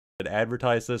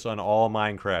Advertise this on all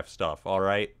Minecraft stuff,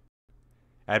 alright?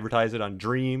 Advertise it on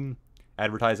Dream.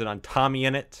 Advertise it on Tommy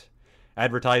in it.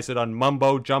 Advertise it on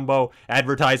Mumbo Jumbo.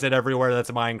 Advertise it everywhere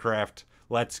that's Minecraft.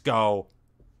 Let's go.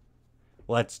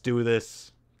 Let's do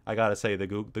this. I gotta say, the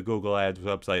Google Ads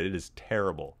website, it is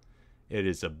terrible. It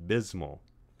is abysmal.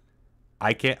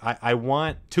 I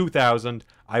want 2,000.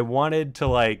 I wanted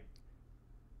to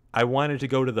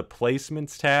go to the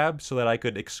placements tab so that I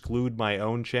could exclude my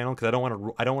own channel, because I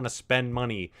don't want to spend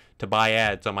money to buy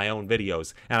ads on my own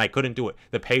videos, and I couldn't do it.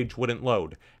 The page wouldn't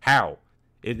load. How?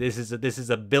 This is a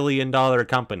 $1 billion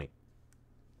company.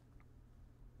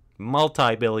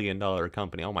 Multi-billion-dollar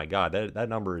company. Oh my god, that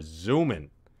number is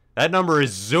zooming. That number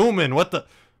is zooming. What the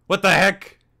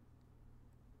heck?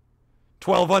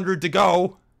 1,200 to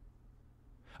go.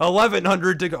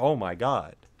 1,100 to go. Oh my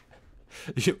god.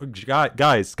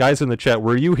 Guys in the chat,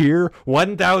 were you here?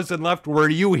 1,000 left. Were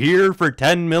you here for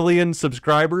 10 million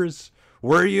subscribers?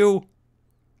 Were you?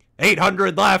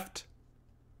 800 left.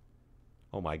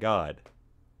 Oh my god.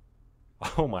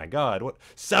 Oh my god. What?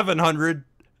 700.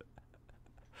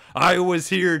 I was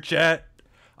here, chat.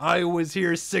 I was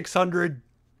here. 600.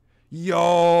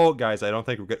 Yo, guys, I don't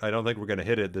think we're gonna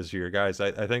hit it this year, guys.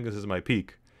 I think this is my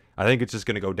peak. I think it's just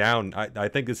gonna go down. I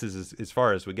think this is as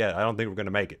far as we get. I don't think we're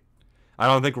gonna make it. I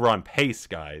don't think we're on pace,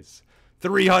 guys.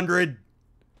 300.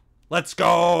 Let's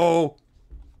go.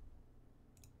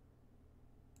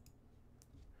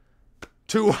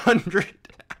 200.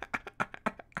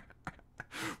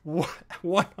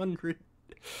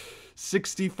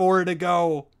 164 to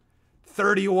go.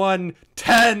 31.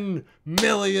 10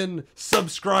 million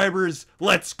subscribers.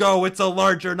 Let's go. It's a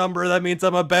larger number. That means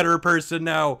I'm a better person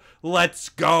now. Let's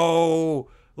go.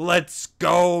 Let's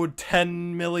go.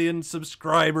 10 million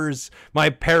subscribers. My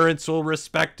parents will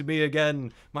respect me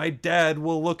again. My dad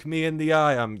will look me in the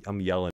eye. I'm yelling.